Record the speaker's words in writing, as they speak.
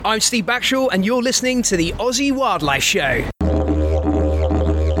I'm Steve Backshaw, and you're listening to the Aussie Wildlife Show.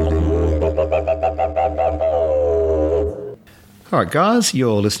 All right, guys,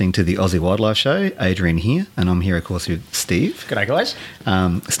 you're listening to the Aussie Wildlife Show. Adrian here, and I'm here, of course, with Steve. G'day, guys.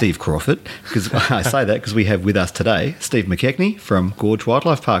 Steve Crawford, because I say that because we have with us today Steve McKechnie from Gorge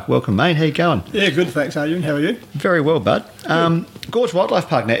Wildlife Park. Welcome, mate. How you going? Yeah, good, thanks, Adrian. How are you? Very well, bud. Gorge Wildlife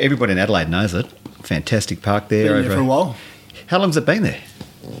Park, now everybody in Adelaide knows it. Fantastic park there. Been there for a while. How long's it been there?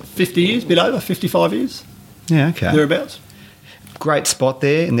 50 years, bit over, 55 years. Yeah, okay. Thereabouts. Great spot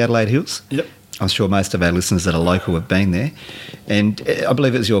there in the Adelaide Hills. Yep. I'm sure most of our listeners that are local have been there. And I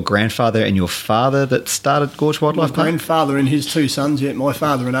believe it was your grandfather and your father that started Gorge Wildlife My Park? grandfather and his two sons, my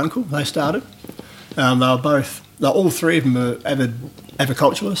father and uncle, they started. All three of them are avid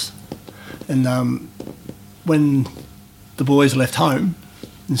agriculturalists. And when the boys left home,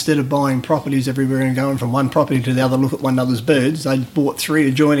 instead of buying properties everywhere and going from one property to the other, look at one another's birds, they bought 3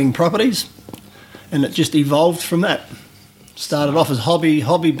 adjoining properties, and it just evolved from that. Started off as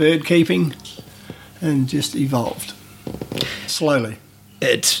hobby bird keeping, and just evolved slowly.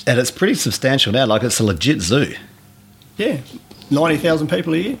 It's pretty substantial now. Like, it's a legit zoo. Yeah, 90,000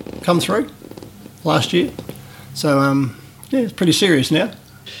 people a year come through last year. So it's pretty serious now.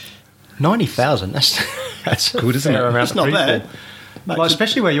 90,000. That's good, isn't it? It's not bad. Well,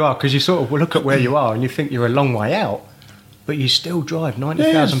 especially where you are, because you sort of look at where you are and you think you're a long way out, but you still drive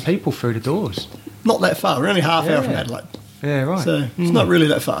 90,000 people through the doors. Not that far. We're only half hour from Adelaide. Yeah, right. So it's not really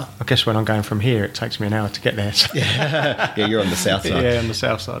that far. I guess when I'm going from here, it takes me an hour to get there. So. Yeah, you're on the south side. Yeah, on the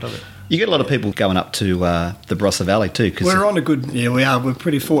south side of it. Mm. You get a lot of people going up to the Barossa Valley too. We're on a good... Yeah, we are. We're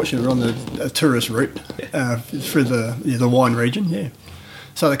pretty fortunate. We're on the tourist route through the wine region, yeah.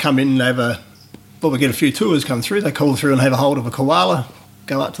 So they come in and have we get a few tours come through. They call through and have a hold of a koala,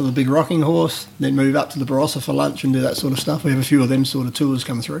 go up to the big rocking horse, then move up to the Barossa for lunch and do that sort of stuff. We have a few of them sort of tours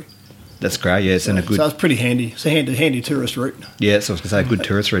come through. That's great, yeah. So it's pretty handy. It's a handy tourist route. Yeah, so I was going to say, a good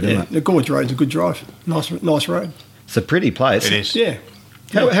tourist route, isn't it? The Gorge Road's a good drive. Nice road. It's a pretty place. It is. Yeah.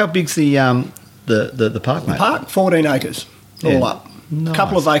 How big's the park, mate? The park, 14 acres, all up. Nice. A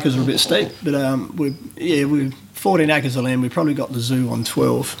couple of acres are a bit steep, but we're 14 acres of land. We've probably got the zoo on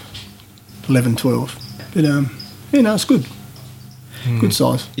 11, 12. But, it's good. Good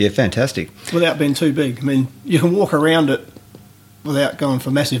size. Yeah, fantastic. Without being too big. I mean, you can walk around it without going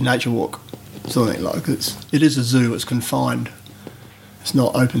for massive nature walk. Something like it is a zoo. It's confined. It's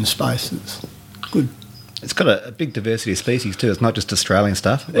not open space. It's good. It's got a big diversity of species too. It's not just Australian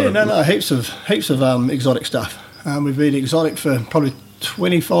stuff. Yeah, no, heaps of exotic stuff. We've been exotic for probably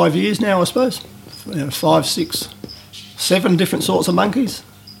 25 years now, I suppose. 5, 6, 7 different sorts of monkeys.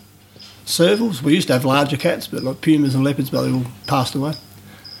 Servals. We used to have larger cats, but like pumas and leopards, but they all passed away.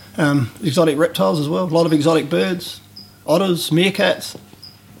 Exotic reptiles as well. A lot of exotic birds. Otters, meerkats,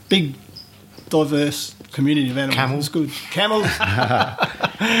 big, diverse community of animals. Camels. It's good. Camels.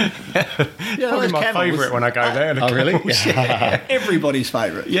 Probably my favourite when I go there. Oh, really? Yeah. Everybody's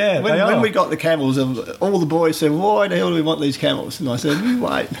favourite. Yeah, when we got the camels, all the boys said, "Why the hell do we want these camels?" And I said, "You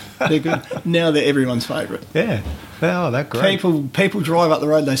wait, they're good." Now they're everyone's favourite. Yeah. Oh, they're great. People drive up the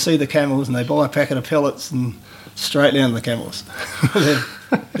road, they see the camels, and they buy a packet of pellets and straight down the camels.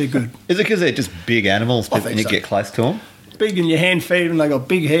 they're good. Is it because they're just big animals I and think you so. get close to them? Big, and your hand feed them. They got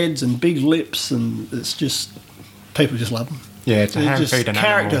big heads and big lips, and it's just people just love them. Yeah, it's a They're hand just feeding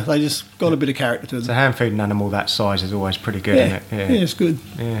character. animal. They just got a bit of character to It's a them. hand feeding animal that size is always pretty good, isn't it? Yeah, it's good.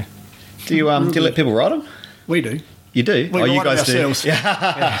 Yeah. Do you let people ride them? We do. You do? We you ride guys ourselves. do?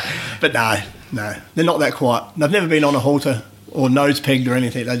 But no, they're not that quiet. They've never been on a halter or nose pegged or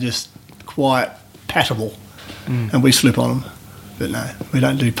anything. They're just quiet, patable, and we slip on them. But no, we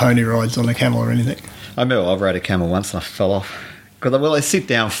don't do pony rides on a camel or anything. I remember I rode a camel once and I fell off. Because they sit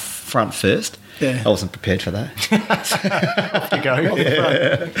down front first. Yeah. I wasn't prepared for that. Off you go.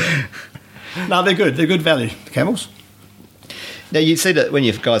 No, they're good. They're good value, the camels. Now, you see that when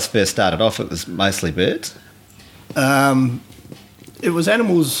you guys first started off, it was mostly birds? It was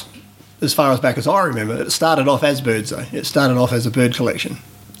animals as far as back as I remember. It started off as birds, though. It started off as a bird collection.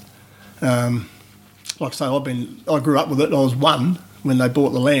 Like I say, I grew up with it. I was 1 when they bought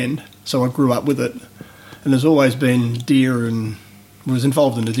the land, so I grew up with it. And there's always been deer and was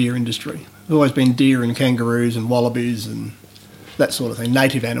involved in the deer industry. There's always been deer and kangaroos and wallabies and that sort of thing,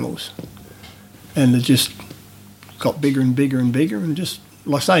 native animals. And it just got bigger and bigger and bigger and just,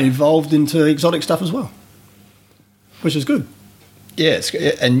 like I say, evolved into exotic stuff as well, which is good. Yeah,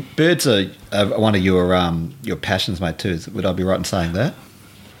 and birds are one of your passions, mate, too. Would I be right in saying that?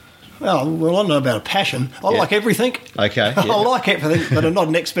 Well, I don't know about a passion. I like everything. Okay. Yeah. I like everything, but I'm not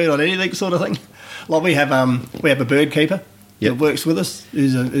an expert on anything sort of thing. Like we have a bird keeper Yep. that works with us,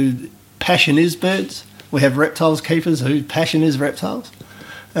 whose passion is birds. We have reptiles keepers whose passion is reptiles.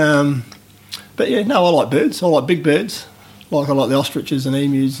 But yeah, no, I like birds. I like big birds. I like the ostriches and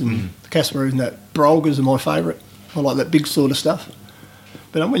emus and the cassowaries and that. Brolgas are my favourite. I like that big sort of stuff.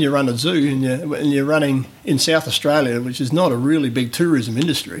 But when you run a zoo and you're running in South Australia, which is not a really big tourism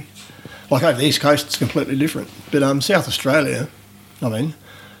industry, like over the East Coast, it's completely different. But South Australia,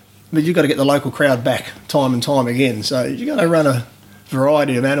 but you've got to get the local crowd back time and time again. So you've got to run a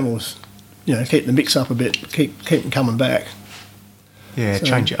variety of animals, keep the mix up a bit, keep them coming back. Yeah, So-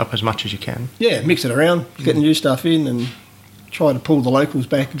 change it up as much as you can. Yeah, mix it around, get the new stuff in and try to pull the locals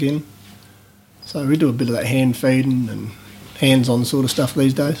back again. So we do a bit of that hand feeding and hands-on sort of stuff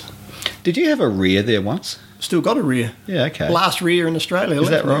these days. Did you have a rear there once? Still got a rear. Yeah, okay. Last rear in Australia. Is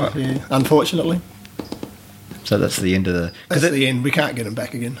that left now. right? Yeah, unfortunately. So that's the end of the... That's the end. We can't get them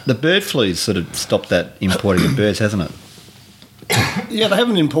back again. The bird flu's sort of stopped that importing of birds, hasn't it? Yeah, they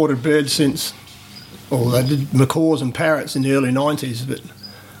haven't imported birds since... Well, they did macaws and parrots in the early 90s, but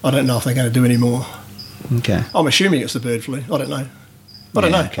I don't know if they're going to do any more. Okay. I'm assuming it's the bird flu. I don't know. I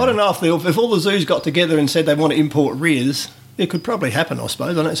don't Yeah, know. okay. I don't know if all the zoos got together and said they want to import rears, it could probably happen, I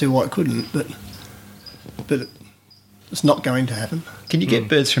suppose. I don't see why it couldn't, but it's not going to happen. Can you get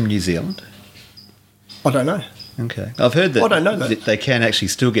birds from New Zealand? I don't know. Okay. I've heard that, I don't know that. they can actually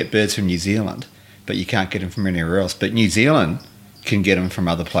still get birds from New Zealand, but you can't get them from anywhere else. But New Zealand can get them from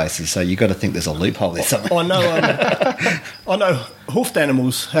other places, so you've got to think there's a loophole there somewhere. I know. I know hoofed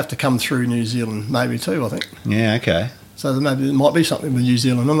animals have to come through New Zealand, maybe too. I think Yeah, okay. so. There might be something with New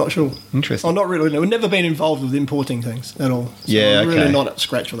Zealand. I'm not sure. Interesting. I'm not really. We've never been involved with importing things at all. So Yeah, I'm okay. really not at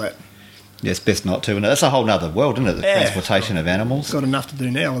scratch with that. Yeah, it's best not to. And that's a whole other world, isn't it? The Yeah. transportation of animals. Got enough to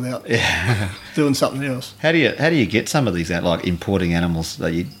do now without doing something else. How do you get some of these like importing animals?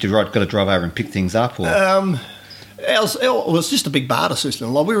 That you got to drive over and pick things up, or It's just a big barter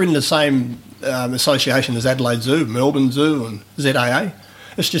system. Like we were in the same association as Adelaide Zoo, Melbourne Zoo, and ZAA.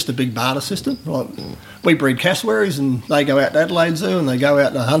 It's just a big barter system. Like we breed cassowaries, and they go out to Adelaide Zoo, and they go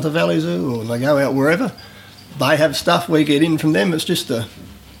out to Hunter Valley Zoo, or they go out wherever. They have stuff, we get in from them. It's just a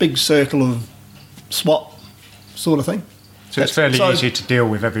big circle of swap sort of thing. So it's fairly So- easy to deal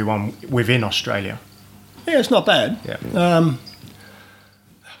with everyone within Australia. Yeah, it's not bad. Yeah.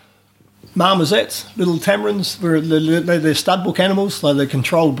 Marmosets, little tamarins, they're stud book animals, so they're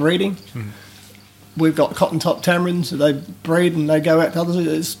controlled breeding. We've got cotton top tamarins that they breed and they go out to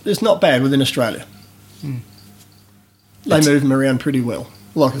others. It's not bad within Australia. They move them around pretty well.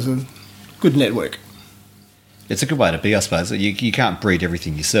 Like it's a good network. it's a good way to be, I suppose. You can't breed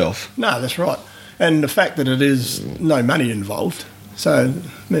everything yourself. No, that's right. And the fact that it is no money involved. So,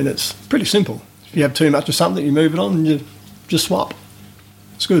 I mean, it's pretty simple. If you have too much of something, you move it on and you just swap.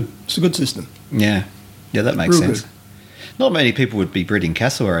 It's good. It's a good system. Yeah, that makes Real sense. good. Not many people would be breeding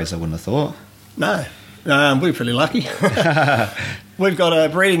cassowaries, I wouldn't have thought. No, we're pretty lucky. We've got a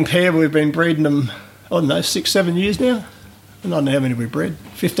breeding pair. We've been breeding them, I don't know, 6-7 years now. I don't know how many we've bred.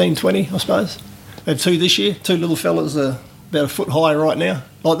 15, 20, I suppose. Had 2 this year. 2 little fellas are about a foot high right now.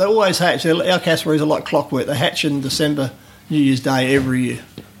 Like they always hatch. Our cassowaries are like clockwork. They hatch in December, New Year's Day every year.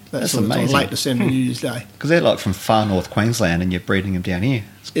 That's sort of time, amazing. late December, New Year's Day. Because they're like from far north Queensland and you're breeding them down here.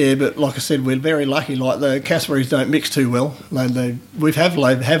 Yeah, but like I said, we're very lucky. Like the cassowaries don't mix too well. We've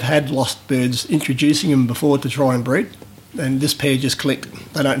had lost birds introducing them before to try and breed, and this pair just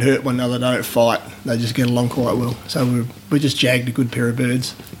clicked. They don't hurt one another. They don't fight. They just get along quite well. So we just jagged a good pair of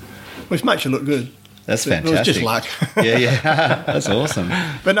birds, which makes you look good. That's It was fantastic. just luck. Yeah, that's awesome.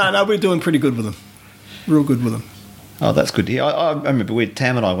 But no, we're doing pretty good with them. Real good with them. Oh, that's good to hear. I remember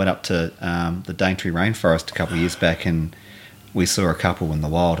Tam and I went up to the Daintree Rainforest a couple of years back and we saw a couple in the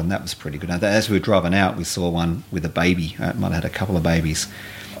wild and that was pretty good. And as we were driving out, we saw one with a baby. It might have had a couple of babies.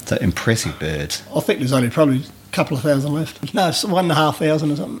 So impressive birds. I think there's only probably a couple of thousand left. No, it's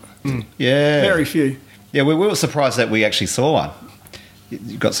 1,500 or something. Yeah. Very few. Yeah, we were surprised that we actually saw one.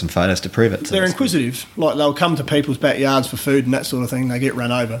 You've got some photos to prove it. So They're that's good. inquisitive. Like they'll come to people's backyards for food and that sort of thing. They get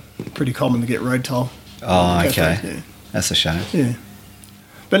run over. Pretty common to get road toll. Oh, okay. Cassowaries, That's a shame. Yeah.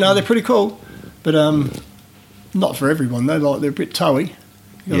 But no, they're pretty cool. But not for everyone though. Like they're a bit toey.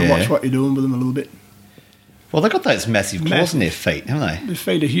 You got to Yeah. watch what you're doing with them a little bit. Well, they've got those massive claws Massive. in their feet, haven't Their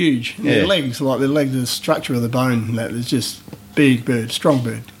feet are huge. And Yeah. Their legs, the structure of the bone, and that is just big bird, strong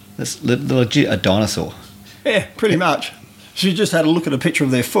bird. they? That's legit a dinosaur. Yeah, pretty much. If you just had a look at a picture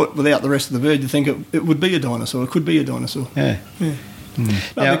of their foot without the rest of the bird, you'd think it would be a dinosaur. It could be a dinosaur. Yeah. No, Now-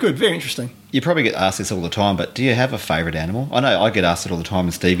 they're good. Very interesting. You probably get asked this all the time, but do you have a favourite animal? I know I get asked it all the time,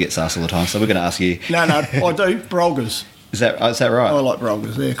 and Steve gets asked all the time. So we're going to ask you: No, I do. Brolgas. Is that right? I like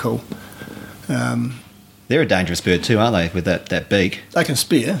brolgas. They're cool. They're a dangerous bird too, aren't they? With that beak. They can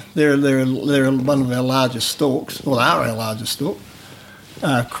spear. They're one of our largest storks, or they are our largest stork.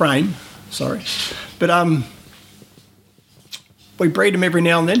 Crane, sorry. But we breed them every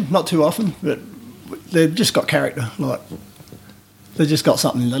now and then, not too often, but they've just got character. Like, they've just got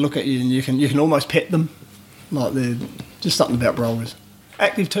something. They look at you and you can almost pet them. Like, they're just something about Brolgas.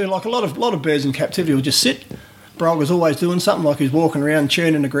 Active too, like a lot of birds in captivity will just sit. Brolga's always doing something, like he's walking around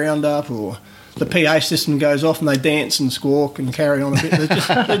churning the ground up, or the PA system goes off and they dance and squawk and carry on a bit.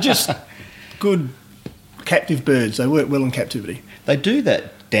 They're just good captive birds. They work well in captivity. They do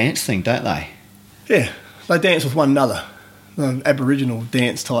that dance thing, don't they? Yeah, they dance with one another. The Aboriginal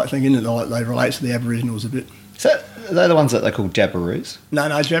dance type thing, isn't it? Like, they relate to the Aboriginals a bit. So are they the ones that they call jabberoos? No,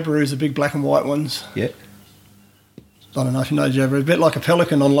 jabberoos are big black and white ones. Yeah. I don't know if you know jabberoos. A bit like a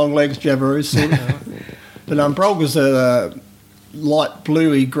pelican on long legs, jabberoos. Sort of. But Brolgas are light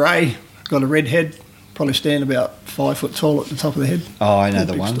bluey grey, got a red head, probably stand about 5 foot tall at the top of the head. Oh, I know They're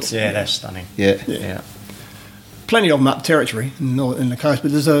the big ones. storks. Yeah, that's stunning. Yeah. Plenty of them up territory in the coast,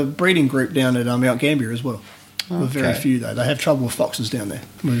 but there's a breeding group down at Mount Gambier as well. With very few though. They have trouble with foxes down there.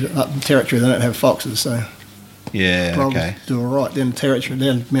 Up in territory they don't have foxes, so Yeah, Brolgas okay. do all right. Down territory,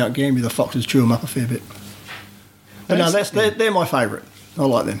 down Mount Gambier, the foxes chew them up a fair bit. But no, they're my favourite. I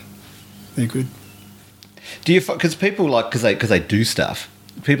like them. They're good. Do you, because people like, because they do stuff,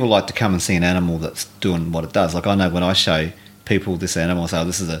 people like to come and see an animal that's doing what it does. Like, I know when I show people this animal, I say, oh,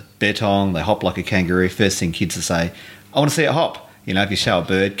 this is a betong, they hop like a kangaroo. First thing kids will say, I want to see it hop. You know, if you show a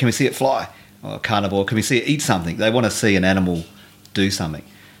bird, can we see it fly? Or a carnivore, can we see it eat something? They want to see an animal do something.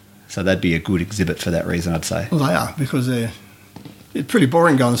 So that'd be a good exhibit for that reason, I'd say. Well, they are, because it's pretty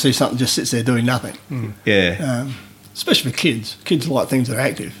boring going to see something just sits there doing nothing. Yeah. Especially for kids. Kids like things that are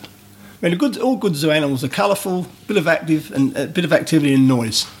active. I mean, all good zoo animals are colourful, bit of active and a bit of activity and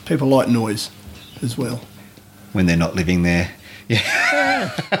noise. People like noise as well. When they're not living there.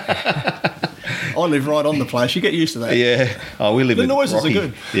 Yeah. I live right on the place. You get used to that. Yeah. Oh, we live The in noises Rocky, are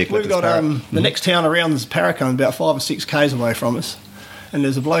good. the We've Eclectus got Parrot. the next town around is Paracone, about 5 or 6 k's away from us. And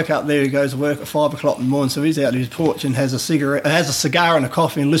there's a bloke up there who goes to work at 5 o'clock in the morning, so he's out on his porch and has a cigar and a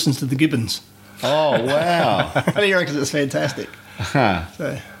coffee and listens to the gibbons. Oh, wow. And he reckons it's fantastic. Huh.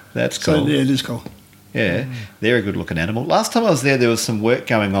 So, That's cool. yeah, it is cool. Yeah, they're a good looking animal. Last time I was there was some work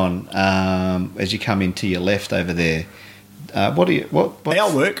going on as you come into your left over there. What?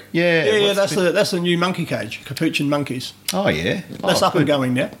 Our work? Yeah. That's a new monkey cage, Capuchin monkeys. Oh, yeah. That's up and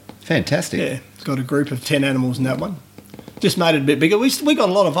going now. Fantastic. Yeah, it's got a group of 10 animals in that one. Just made it a bit bigger. We got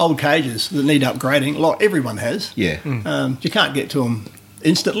a lot of old cages that need upgrading, like everyone has. Yeah. You can't get to them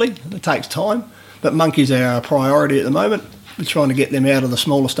instantly. It takes time. But monkeys are our priority at the moment. We're trying to get them out of the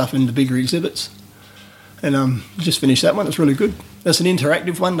smaller stuff into bigger exhibits. And just finished that one. It's really good. That's an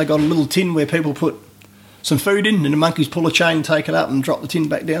interactive one. They got a little tin where people put some food in, and the monkeys pull a chain, take it up, and drop the tin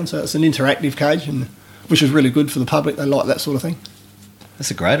back down. So it's an interactive cage, which is really good for the public. They like that sort of thing.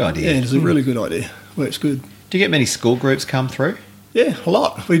 That's a great idea. Yeah, it's a really good idea. Works good. Do you get many school groups come through? Yeah, a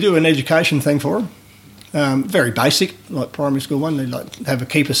lot. We do an education thing for them. Very basic, like primary school one. They like have a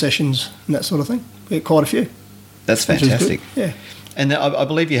keeper sessions and that sort of thing. We get quite a few. That's which is fantastic. good. Yeah. And I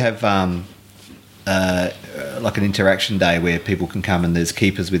believe you have like an interaction day where people can come and there's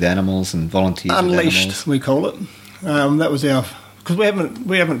keepers with animals and volunteers with Unleashed, animals. we call it. That was our, because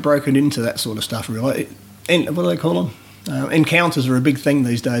we haven't broken into that sort of stuff really. What do they call them? Encounters are a big thing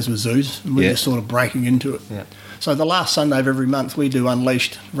these days with zoos, and we're just sort of breaking into it. Yeah. So the last Sunday of every month we do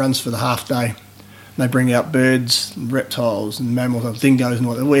Unleashed, runs for the half day. They bring out birds, and reptiles, and mammals, and dingoes, and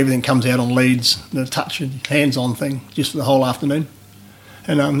everything comes out on leads. The touch and hands-on thing, just for the whole afternoon.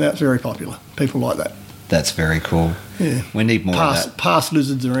 And that's very popular. People like that. That's very cool. Yeah. We need more of that. Pass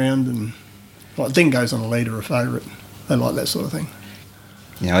lizards around, and like dingoes on a lead are a favourite. They like that sort of thing.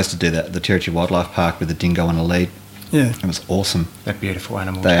 Yeah, I used to do that at the Territory Wildlife Park with the dingo on a lead. Yeah. It was awesome. They're beautiful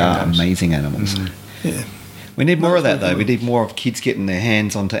animals. They are dingoes. amazing animals. Yeah. We need more of that, though. We need more of kids getting their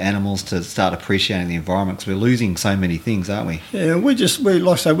hands onto animals to start appreciating the environment, because we're losing so many things, aren't we? Yeah, like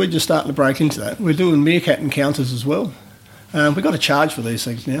I say, we're just starting to break into that. We're doing meerkat encounters as well. We've got to charge for these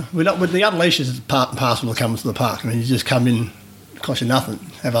things now. With the unleashes, it's part and parcel of coming to the park. I mean, you just come in, it costs you nothing,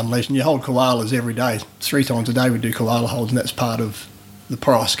 have unleashed, and you hold koalas every day. 3 times a day we do koala holds, and that's part of the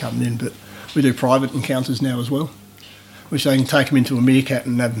price coming in. But we do private encounters now as well, which they can take them into a meerkat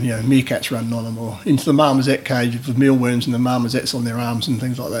and have meerkats running on them, or into the marmoset cage with mealworms and the marmosets on their arms and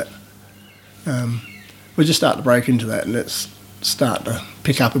things like that. We're just starting to break into that, and it's starting to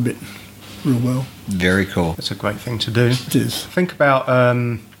pick up a bit real well. Very cool. It's a great thing to do. It is. Think about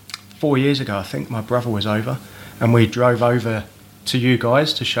 4 years ago, I think my brother was over, and we drove over to you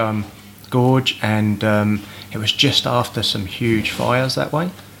guys to show him Gorge, and it was just after some huge fires that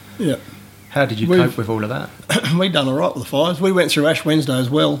way. Yeah. How did you cope with all of that? We done all right with the fires. We went through Ash Wednesday as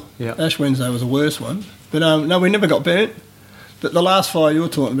well. Yeah. Ash Wednesday was the worst one. But no, we never got burnt. But the last fire you were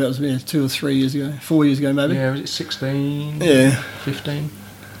talking about was 2 or 3 years ago, 4 years ago maybe. Yeah, was it 16? Yeah. 15?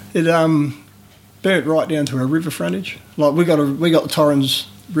 It burnt right down to our river frontage. Like we got the Torrens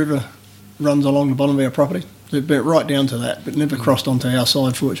River runs along the bottom of our property. So it burnt right down to that, but never crossed onto our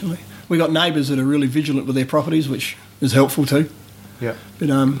side, fortunately. We got neighbours that are really vigilant with their properties, which is helpful too. Yeah. But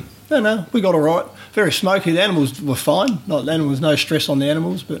no, we got all right. Very smoky. The animals were fine. Like the animals, no stress on the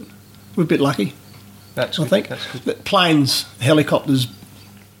animals, but we're a bit lucky. That's I good. think. That's good. But planes, helicopters,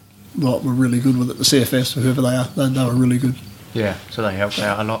 like, were really good with it. The CFS, or whoever they are, they were really good. Yeah, so they helped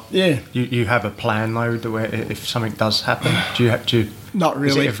out a lot. Yeah. You have a plan though, where if something does happen, do you have to? Not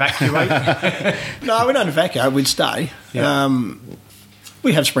really. Is it evacuate? No, we don't evacuate. We'd stay. Yeah.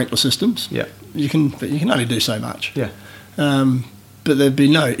 We have sprinkler systems. Yeah. But you can only do so much. Yeah. But there'd be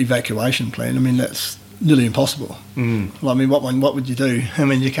no evacuation plan. I mean, that's nearly impossible. Well, I mean, what would you do? I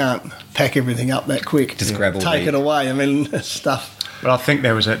mean, you can't pack everything up that quick. Just grab all take the- it away. I mean, that's stuff. Well, I think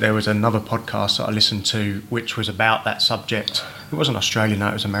there was another podcast that I listened to which was about that subject. It wasn't Australian, no,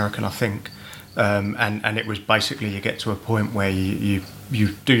 it was American, I think. And it was basically you get to a point where you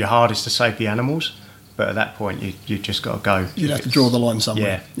do your hardest to save the animals, but at that point you just got to go. You'd have to draw the line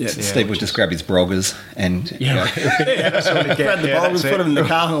somewhere. Yeah. Steve would just grab his broggers and That's all you get. Grab the bottles, that's put them in the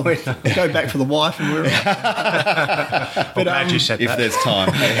car, and it. go back for the wife, and we're I'm glad you said if that. there's time.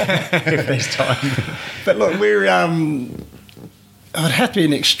 If there's time. But look, we're it'd have to be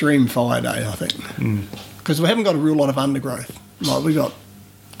an extreme fire day, I think, because we haven't got a real lot of undergrowth. Like we got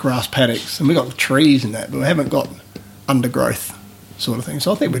grass paddocks and we got trees and that, but we haven't got undergrowth sort of thing.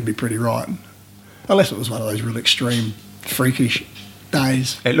 So I think we'd be pretty right, unless it was one of those real extreme, freakish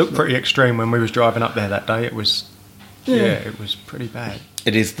days. It looked pretty extreme when we was driving up there that day. It was, it was pretty bad.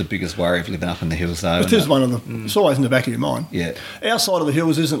 It is the biggest worry of living up in the hills, though. It is one of the. It's always in the back of your mind. Yeah. Our side of the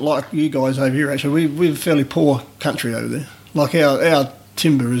hills isn't like you guys over here. Actually, we're fairly poor country over there. Like our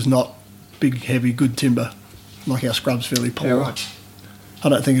timber is not big, heavy, good timber. Like our scrub's fairly poor. Yeah, right. I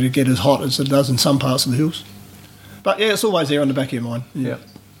don't think it'd get as hot as it does in some parts of the hills. But yeah, it's always there on the back of your mind. Yeah.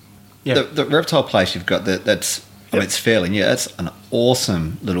 The reptile place you've got, that's I mean, it's fairly new. That's an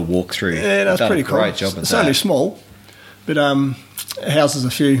awesome little walkthrough. Yeah, that's Done pretty a great cool. job of It's that. only small, but it houses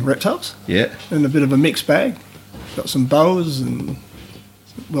a few reptiles Yeah. and a bit of a mixed bag. Got some boas and,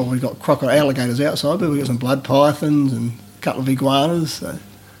 well, we've got crocodile alligators outside, but we've got some blood pythons and a couple of iguanas. So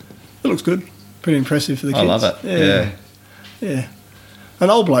it looks good. Pretty impressive for the kids. I love it. Yeah. An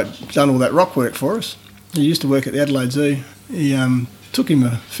old bloke done all that rock work for us. He used to work at the Adelaide Zoo. He took him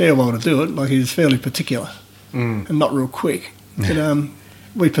a fair while to do it. Like, he was fairly particular and not real quick. But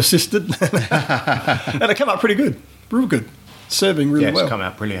we persisted. And it came out pretty good. Real good. Serving really Yeah, well. it's come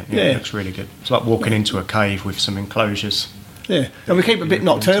out brilliant. Yeah, Yeah. it looks really good. It's like walking into a cave with some enclosures. Yeah. And we keep it a bit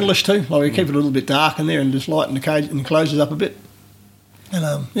nocturnalish too. Like, we keep it a little bit dark in there and just lighten the cage enclosures up a bit.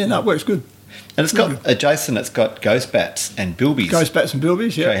 And it works good. And it's got adjacent. It's got ghost bats and bilbies. Ghost bats and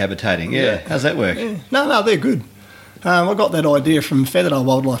bilbies, yeah. Cohabitating. Yeah. How's that work? Yeah. No, they're good. I got that idea from Featherdale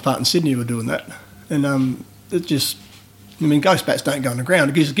Wildlife Park in Sydney. Were doing that, and it just, I mean, ghost bats don't go on the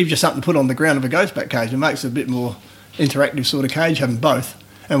ground. It gives you something to put on the ground of a ghost bat cage. It makes it a bit more interactive sort of cage having both.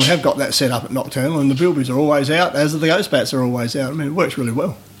 And we have got that set up at Nocturnal, and the bilbies are always out, as are the ghost bats are always out. I mean, it works really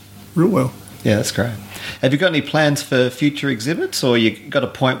well, real well. Yeah, that's great. Have you got any plans for future exhibits, or you got a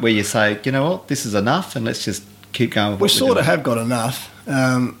point where you say, you know what, this is enough, and let's just keep going with We what sort we're of doing? have got enough.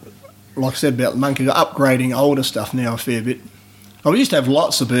 Like I said about the monkeys, upgrading older stuff now a fair bit. We used to have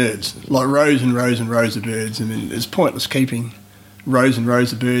lots of birds, like rows and rows and rows of birds. I mean, it's pointless keeping rows and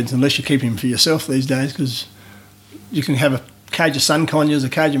rows of birds unless you keep them for yourself these days, because you can have a cage of sun conures, a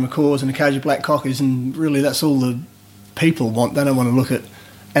cage of macaws and a cage of black cockies, and really that's all the people want. They don't want to look at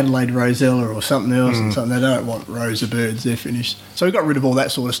Adelaide Rosella or something else and something. They don't want rows of birds. They're finished. So we got rid of all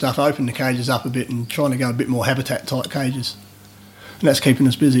that sort of stuff, opened the cages up a bit and trying to go a bit more habitat type cages. And that's keeping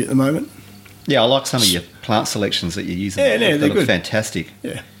us busy at the moment. Yeah, I like some of your plant selections that you're using. Yeah, They they're look good. fantastic.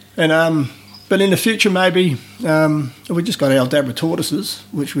 Yeah. And but in the future maybe we just got our Aldabra tortoises,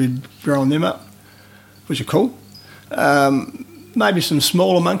 which we're growing them up, which are cool. Maybe some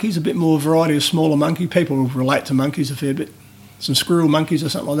smaller monkeys, a bit more variety of smaller monkey. People will relate to monkeys a fair bit. Some squirrel monkeys or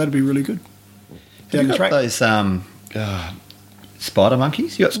something like that would be really good. Have you got those spider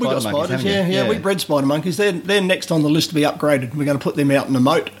monkeys? You got We spider got monkeys, spiders, haven't you? yeah. We bred spider monkeys. They're next on the list to be upgraded. We're going to put them out in the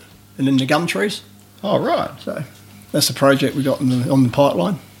moat and in the gum trees. Oh, right. So that's the project we got on the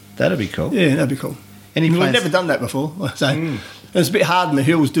pipeline. That'd be cool. Yeah, that'd be cool. Any We've plans? never done that before. So And it's a bit hard in the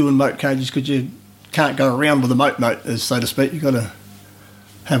hills doing moat cages because you can't go around with a moat, as so to speak. You've got to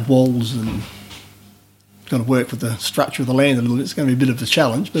have walls and got to work with the structure of the land a little bit. It's going to be a bit of a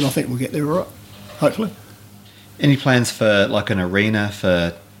challenge, but I think we'll get there all right, hopefully. Any plans for like an arena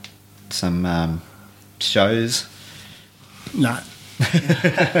for some shows? No. Not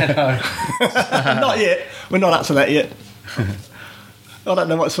yet. We're not up to that yet. I don't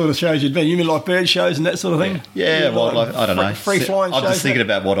know what sort of shows you'd been. You mean like bird shows and that sort of thing? Yeah, wildlife. I don't know. Free flying shows. I'm just thinking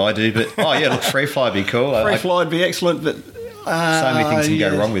about what I do, but look, free fly would be cool. Free fly would be excellent, but so many things can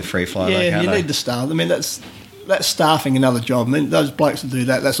go wrong with free fly. Yeah, though, you need the staff. I mean, that's staffing another job. I mean, those blokes that do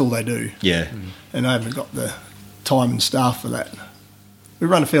that, that's all they do. Yeah, and they haven't got the time and staff for that. We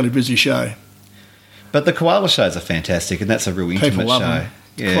run a fairly busy show. But the koala shows are fantastic, and that's a real intimate People love show. them.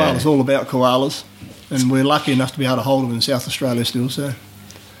 Yeah. Koala's all about koalas, and we're lucky enough to be able to hold them in South Australia still. So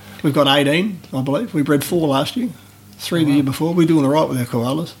we've got 18, I believe. We bred 4 last year, 3 the year before. We're doing all right with our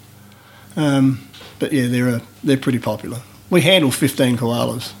koalas. But yeah, they're pretty popular. We handle 15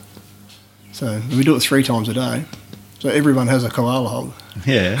 koalas, so we do it 3 times a day. So everyone has a koala holder.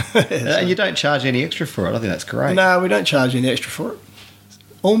 Yeah, and you don't charge any extra for it. I think that's great. No, we don't charge any extra for it.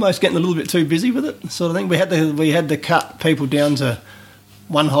 Almost getting a little bit too busy with it, sort of thing. We had to cut people down to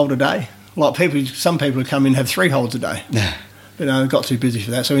 1 hold a day. Like some people would come in and have 3 holds a day. But it got too busy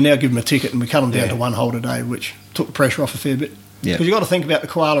for that, so we now give them a ticket and we cut them down to 1 hold a day, which took the pressure off a fair bit. Yeah, because you've got to think about the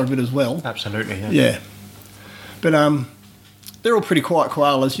koala a bit as well. Absolutely, yeah. Yeah, but they're all pretty quiet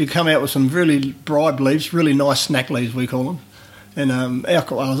koalas. You come out with some really bribe leaves, really nice snack leaves we call them, and our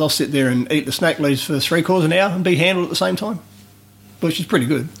koalas, I'll sit there and eat the snack leaves for 3/4 an hour and be handled at the same time, which is pretty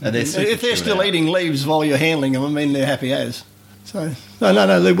good. And if they're still eating leaves while you're handling them, I mean, they're happy as. So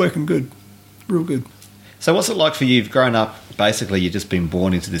no, they're working good, real good. So what's it like for you? You've grown up, basically you've just been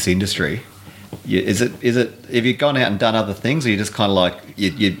born into this industry. Is it? Have you gone out and done other things, or you just kind of like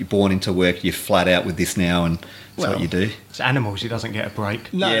you're born into work, you're flat out with this now, and that's what you do? It's animals. He doesn't get a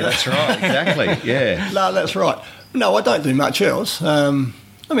break. No, yeah, that's right. Exactly. Yeah. No, that's right. No, I don't do much else. I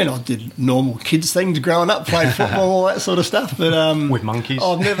mean, I did normal kids things growing up, played football, all that sort of stuff. But with monkeys,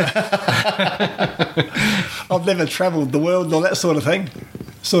 I've never travelled the world and all that sort of thing.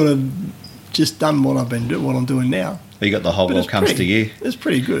 Sort of just done what I'm doing now. But you got the whole world comes to you. It's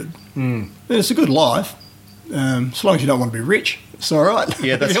pretty good. It's a good life. As long as you don't want to be rich, it's all right.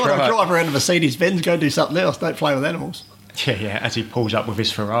 Yeah, that's if you want right. to drive around a Mercedes Benz, go do something else. Don't play with animals. Yeah, as he pulls up with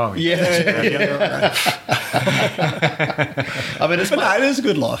his Ferrari. Yeah. I mean, it is a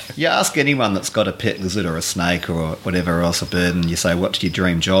good life. You ask anyone that's got a pet lizard or a snake or whatever else, a bird, and you say, what's your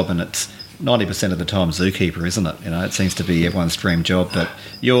dream job? And it's 90% of the time zookeeper, isn't it? You know, it seems to be everyone's dream job. But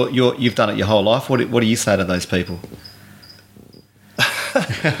you've done it your whole life. What do you say to those people?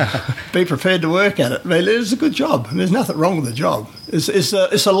 Be prepared to work at it. I mean, it's a good job. There's nothing wrong with the job. It's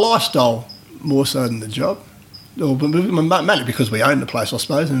a lifestyle more so than the job. Mainly because we own the place, I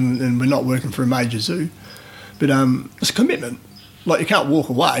suppose, and we're not working for a major zoo. But it's a commitment. Like, you can't walk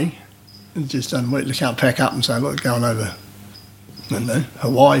away and just you can't pack up and say, look, going over, I don't know,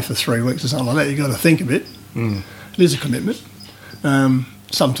 Hawaii for 3 weeks or something like that. You've got to think a bit. It is a commitment.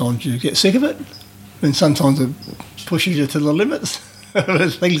 Sometimes you get sick of it, and sometimes it pushes you to the limits.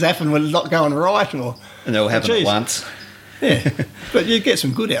 Things happen when it's not going right, and they'll happen at once. Yeah, but you get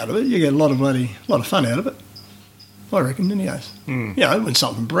some good out of it. You get a lot of fun out of it. I reckon, anyways. You know, when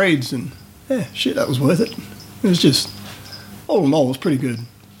something breeds, and that was worth it. It was just, all in all, it was pretty good. I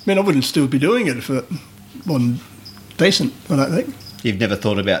mean, I wouldn't still be doing it if it wasn't decent, I don't think. You've never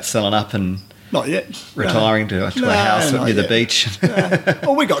thought about selling up and not yet retiring to a house near the beach?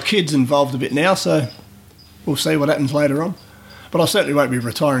 Well, we got kids involved a bit now, so we'll see what happens later on. But I certainly won't be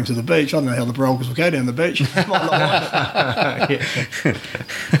retiring to the beach. I don't know how the Broggers will go down the beach. Might not like it.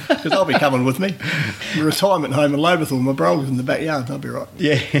 Because I'll be coming with me. My retirement home in Lobethal, my Broggers in the backyard. That'll be right.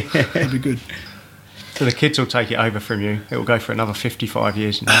 Yeah. That'll be good. So the kids will take it over from you. It will go for another 55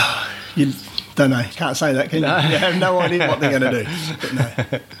 years now. You don't know. Can't say that, can you? You have no idea what they're going to do. But no.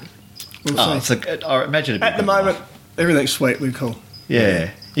 We'll see. I imagine at the moment, everything's sweet. We're cool.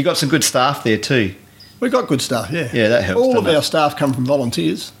 Yeah. You got some good staff there too. We've got good staff, yeah. Yeah, that helps. All of our staff come from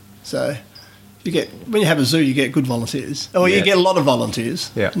volunteers. So when you have a zoo, you get good volunteers. You get a lot of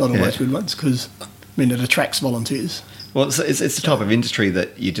volunteers. Yeah. Not always good ones, because it attracts volunteers. Well, it's the type of industry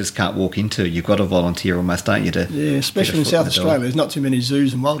that you just can't walk into. You've got to volunteer almost, don't you? Especially in South Australia. There's not too many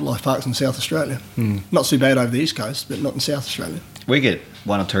zoos and wildlife parks in South Australia. Not too bad over the East Coast, but not in South Australia. We get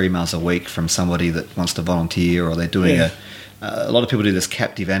 1 or 2 emails a week from somebody that wants to volunteer, or they're doing a lot of people do this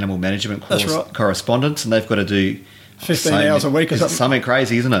captive animal management correspondence, and they've got to do 15 hours a week or It's something. something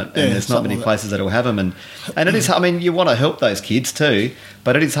crazy, isn't it? And Yeah, there's not something many like that. places that will have them. And it is, I mean, you want to help those kids too,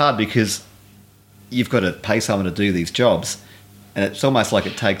 but it is hard because you've got to pay someone to do these jobs. And it's almost like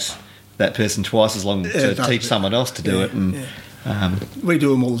it takes that person twice as long Yeah, to it does. teach someone else to do Yeah, it. And yeah. We do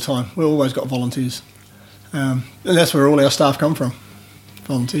them all the time. We've always got volunteers. And that's where all our staff come from,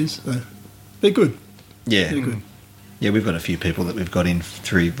 volunteers. So they're good. yeah. They're good. Yeah, we've got a few people that we've got in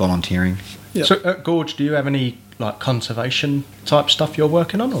through volunteering. Yeah. So at Gorge, do you have any like conservation type stuff you're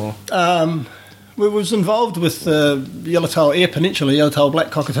working on, or? We was involved with the Yellowtail Eyre Peninsula Yellowtail black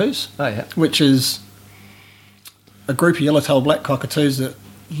cockatoos, Oh yeah. which is a group of yellowtail black cockatoos that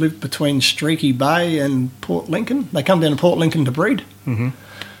live between Streaky Bay and Port Lincoln. They come down to Port Lincoln to breed. Mm-hmm.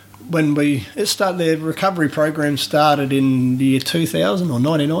 When their recovery program started in the year 2000 or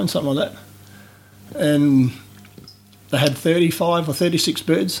 99, something like that, and they had 35 or 36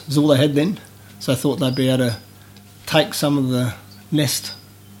 birds. Is all they had then. So I thought they'd be able to take some of the nest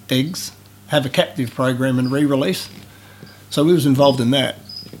eggs, have a captive program and re-release. So we was involved in that.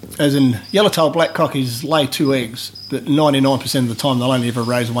 As in, yellowtail black cockies lay 2 eggs, but 99% of the time they'll only ever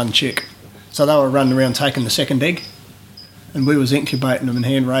raise 1 chick. So they were running around taking the second egg, and we was incubating them and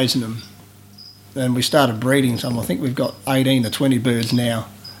hand raising them. And we started breeding some. I think we've got 18 or 20 birds now.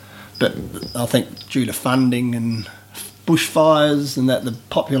 But I think due to funding and bushfires and that, the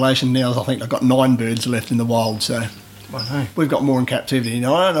population now, I think they've got 9 birds left in the wild. So Well, no. we've got more in captivity.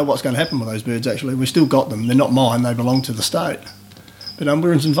 Now, I don't know what's going to happen with those birds, actually. We've still got them. They're not mine. They belong to the state. But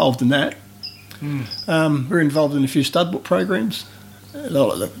we're involved in that. We're involved in a few studbook programs.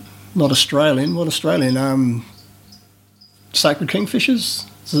 Not Australian. What Australian? Sacred Kingfishers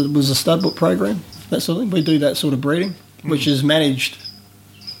was a studbook program, that sort of thing. We do that sort of breeding, which is managed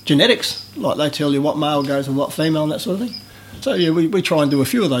genetics. Like they tell you what male goes with what female and that sort of thing. So, yeah, we try and do a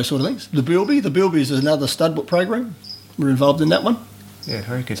few of those sort of things. The Bilby is another studbook program. We're involved in that one. Yeah,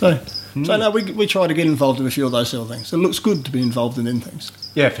 very good. So no, we try to get involved in a few of those sort of things. It looks good to be involved in things.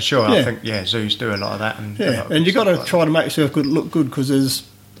 Yeah, for sure. Yeah. I think zoos do a lot of that. And do a lot Yeah, of and good you've got stuff to like try to make yourself look good because there's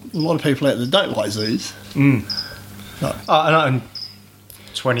a lot of people out there that don't like zoos. that. And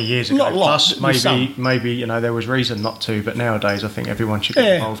 20 years ago, Not a lot, plus but there's maybe there was reason not to, but nowadays I think everyone should get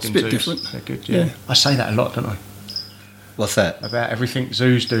Yeah, involved it's in a bit zoos. different. They're good. Yeah. Yeah, I say that a lot, don't I? What's that? About everything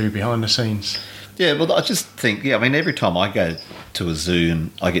zoos do behind the scenes. Yeah, well, I just think, I mean, every time I go to a zoo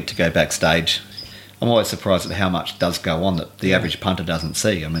and I get to go backstage, I'm always surprised at how much does go on that the average punter doesn't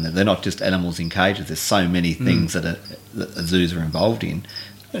see. I mean, they're not just animals in cages. There's so many things that zoos are involved in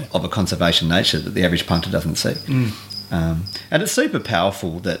of a conservation nature that the average punter doesn't see. And it's super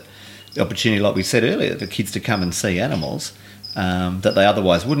powerful that the opportunity, like we said earlier, for kids to come and see animals that they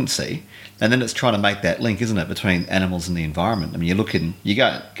otherwise wouldn't see. And then it's trying to make that link, isn't it, between animals and the environment. I mean, you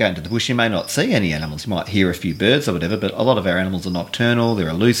go into the bush, you may not see any animals. You might hear a few birds or whatever, but a lot of our animals are nocturnal, they're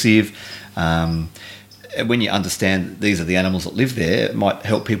elusive. When you understand these are the animals that live there, it might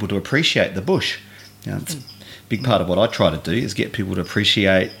help people to appreciate the bush. It's a big part of what I try to do is get people to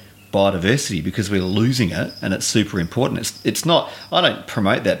appreciate biodiversity because we're losing it and it's super important. It's not, I don't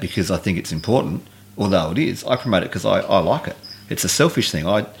promote that because I think it's important, although it is. I promote it because I like it. It's a selfish thing.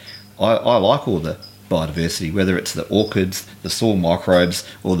 I like all the biodiversity, whether it's the orchids, the soil microbes,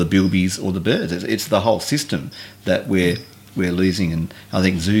 or the bilbies, or the birds. It's the whole system that we're losing, and I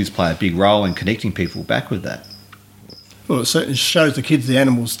think zoos play a big role in connecting people back with that. Well, it certainly shows the kids the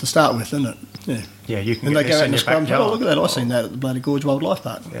animals to start with, doesn't it? Yeah. Yeah, you can And get they this go out in and your scrum. backyard. Oh, look at that! I seen that at the bloody Gorge Wildlife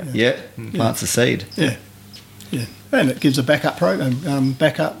Park. Yeah. Yeah, plants a seed. Yeah, yeah, and it gives a backup program,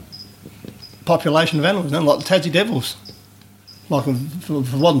 backup population of animals, like the Tassie Devils. Like if it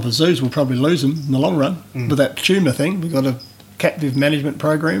wasn't for zoos, we'll probably lose them in the long run. With that tumour thing, we've got a captive management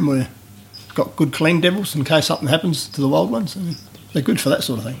program where we've got good clean devils in case something happens to the wild ones. And they're good for that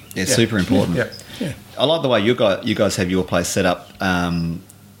sort of thing. Yeah, super important. Yeah. Yeah, I like the way you guys have your place set up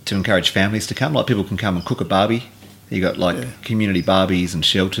to encourage families to come. Like people can come and cook a barbie. You got community barbies and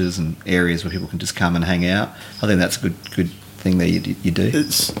shelters and areas where people can just come and hang out. I think that's a good thing that you do.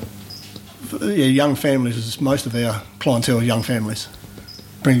 it's young families is most of our clientele. Are young families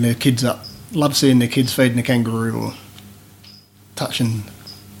bring their kids up, love seeing their kids feeding a kangaroo or touching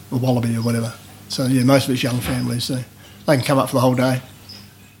a wallaby or whatever. So yeah, most of it's young families. So they can come up for the whole day.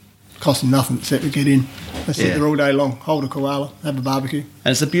 Cost them nothing except to get in. They sit there all day long, hold a koala, have a barbecue.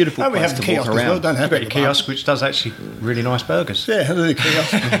 And it's a beautiful And we place have the to walk kiosk as well. around. Don't have You've got to your kiosk, which does actually really nice burgers. Yeah, the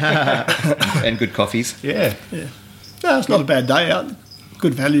kiosk. And good coffees. Yeah. Yeah. No, it's not a bad day out.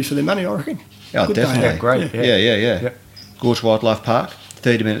 Good value for their money, I reckon. Oh, Good day definitely. out. Yeah, great. Yeah. Yep. Gorge Wildlife Park,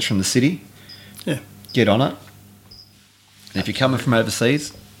 30 minutes from the city. Yeah. Get on it. And if you're coming from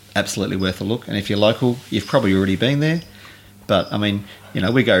overseas, absolutely worth a look. And if you're local, you've probably already been there. But I mean,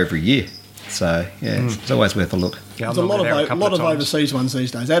 we go every year, so yeah, it's always worth a look. Yeah, There's a lot of overseas ones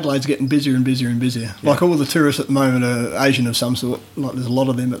these days. Adelaide's getting busier and busier and busier. Yeah. Like all the tourists at the moment are Asian of some sort. Like there's a lot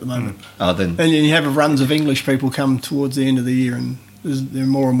of them at the moment. Oh, then And you have runs of English people come towards the end of the year, and there are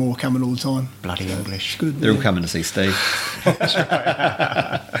more and more coming all the time. Bloody English. Good. they're all coming to see Steve.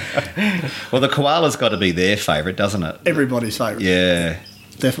 Well, the koala's got to be their favourite, doesn't it? Everybody's favourite. Yeah,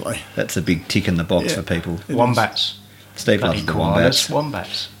 Definitely. that's a big tick in the box Yeah. for people. It is. Wombats. Steve Bloody loves the koalas.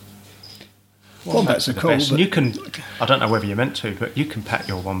 wombats. Wombats are the cool. best. But And you can, I don't know whether you're meant to, but you can pat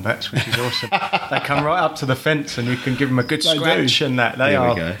your wombats, which is awesome. They come right up to the fence and you can give them a good They scratch do. and that. They There we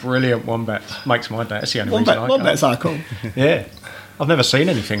are go. brilliant wombats. Makes my day. That's the only reason I wombats go. are cool. Yeah. I've never seen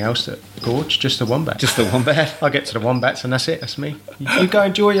anything else that gorge, just the wombat. Just the wombat. I get to the wombats and that's it. That's me. You go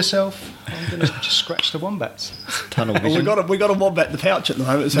enjoy yourself. I'm going to just scratch the wombats. Tunnel Well, vision. we got a wombat in the pouch at the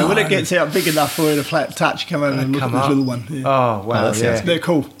moment, so when it gets out big enough for her to flat touch, come over and look at Come this up. little one. Yeah. Oh, wow. that sounds yeah. They're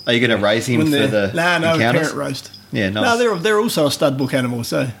cool. Are you going to raise him When for they're the no encounters? parent roast. Yeah, nice. No, they're also a stud book animal,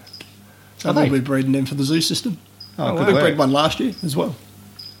 so Are we'll they? be breeding them for the zoo system. Oh, we good bred work. one last year as well.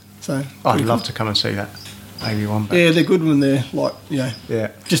 So I'd pretty love cool. to come and see that baby wombat. Yeah, they're good when they're like Yeah.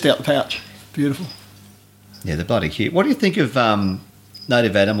 just out the pouch. Beautiful. Yeah, they're bloody cute. What do you think of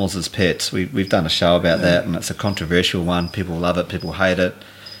native animals as pets? We've done a show about that, and it's a controversial one. People love it, people hate it.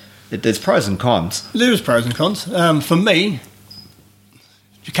 There's pros and cons. There is pros and cons. For me,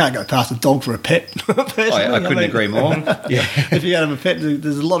 you can't go past a dog for a pet. personally. I couldn't mean, agree more. Yeah. If you have a pet,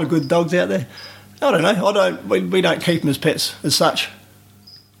 there's a lot of good dogs out there. I don't know. We don't keep them as pets as such.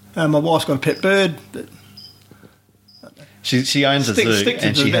 My wife's got a pet bird. But She owns a zoo,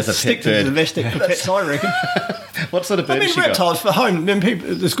 and she has a stick pet to the bird. domestic for pets, I reckon. What sort of bird I mean, has she got? reptiles for home. I mean,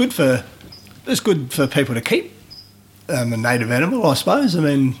 people, it's good for people to keep a native animal, I suppose. I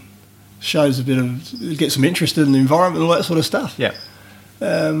mean, shows a bit of gets them interested in the environment and all that sort of stuff. Yeah.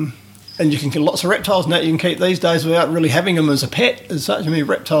 And you can get lots of reptiles and that you can keep these days without really having them as a pet as such. I mean,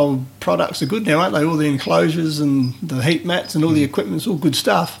 reptile products are good now, aren't they? All the enclosures and the heat mats and all the equipment's all good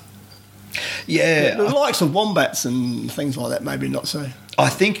stuff. Yeah, The likes of wombats and things like that, maybe not so. I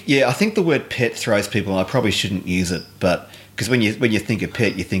think the word pet throws people. I probably shouldn't use it, but because when you think of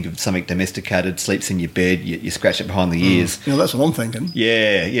pet, you think of something domesticated, sleeps in your bed, you scratch it behind the ears. You know, that's what I'm thinking.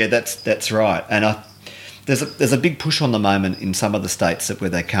 Yeah, that's right. And there's a big push on the moment in some of the states where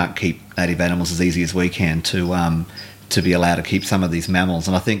they can't keep native animals as easy as we can to be allowed to keep some of these mammals.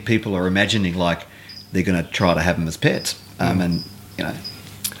 And I think people are imagining like they're going to try to have them as pets. And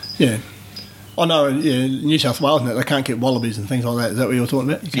Yeah. I know, New South Wales, they can't keep wallabies and things like that. Is that what you're talking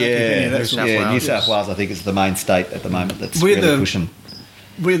about? You can't keep any of that sort of South stuff. New Wales, South yes. Wales, I think, is the main state at the moment that's We're really the- pushing.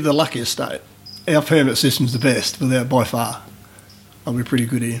 We're the luckiest state. Our permit system's the best, without by far. And we're pretty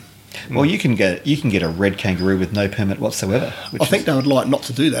good here. Well, you can get a red kangaroo with no permit whatsoever. I think they would like not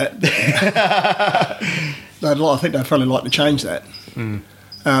to do that. I think they'd probably like to change that.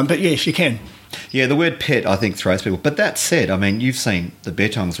 But yes, you can. Yeah, the word pet, I think, throws people. But that said, I mean, you've seen the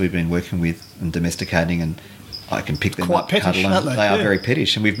bettongs we've been working with and domesticating, and I can pick them Quite up, pettish, cuddle them. aren't they? They are Yeah. very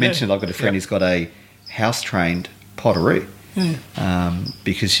pettish. And we've mentioned I've got a friend who's got a house-trained potteroo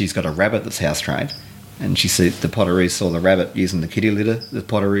because she's got a rabbit that's house-trained. And she said the potteroo saw the rabbit using the kitty litter. The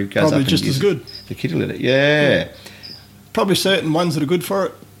potteroo goes Probably up and just as uses good. the kitty litter. Yeah. Probably certain ones that are good for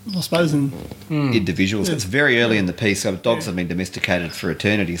it, I suppose. And Individuals. It's very early in the piece. So dogs have been domesticated for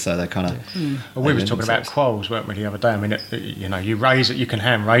eternity, so they kind of... Well, we were talking about quolls, weren't we, the other day? I mean, you raise it, you can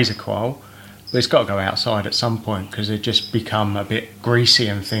hand raise a quoll, but it's got to go outside at some point because they just become a bit greasy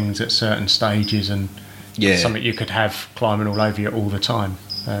and things at certain stages, and something you could have climbing all over you all the time.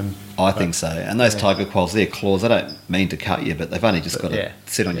 I think so. And those tiger quolls, their claws, they don't mean to cut you, but they've only just got to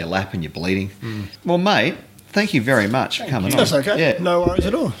sit on your lap and you're bleeding. Well, mate, thank you very much for coming on. that's okay. Yeah. No worries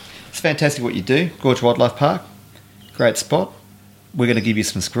at all. It's fantastic what you do. Gorge Wildlife Park, great spot. We're going to give you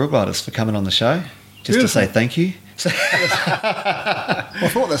some squirrel gliders for coming on the show, just to say thank you. I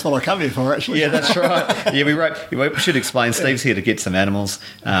thought that's what I come here for, actually. Yeah, that's right. Yeah, we should explain. Steve's here to get some animals,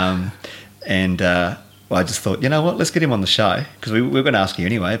 well, I just thought, you know what, let's get him on the show because we were going to ask you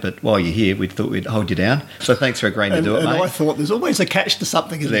anyway. But while you're here, we thought we'd hold you down. So thanks for agreeing to do it, and mate. I thought there's always a catch to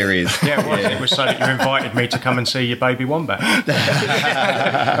something. Isn't There is. Yeah, it was so that you invited me to come and see your baby wombat.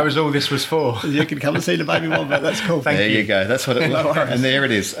 That was all this was for. You can come and see the baby wombat. That's cool. Thank There you go. That's what it was. No worries. And there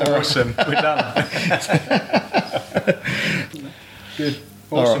it is. All right. Awesome, we're done. Good.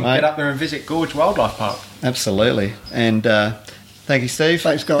 All right, Awesome. mate. Get up there and visit Gorge Wildlife Park. Absolutely. And thank you, Steve.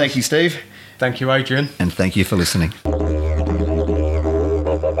 Thanks, guys. Thank you, Steve. Thank you, Adrian. And thank you for listening.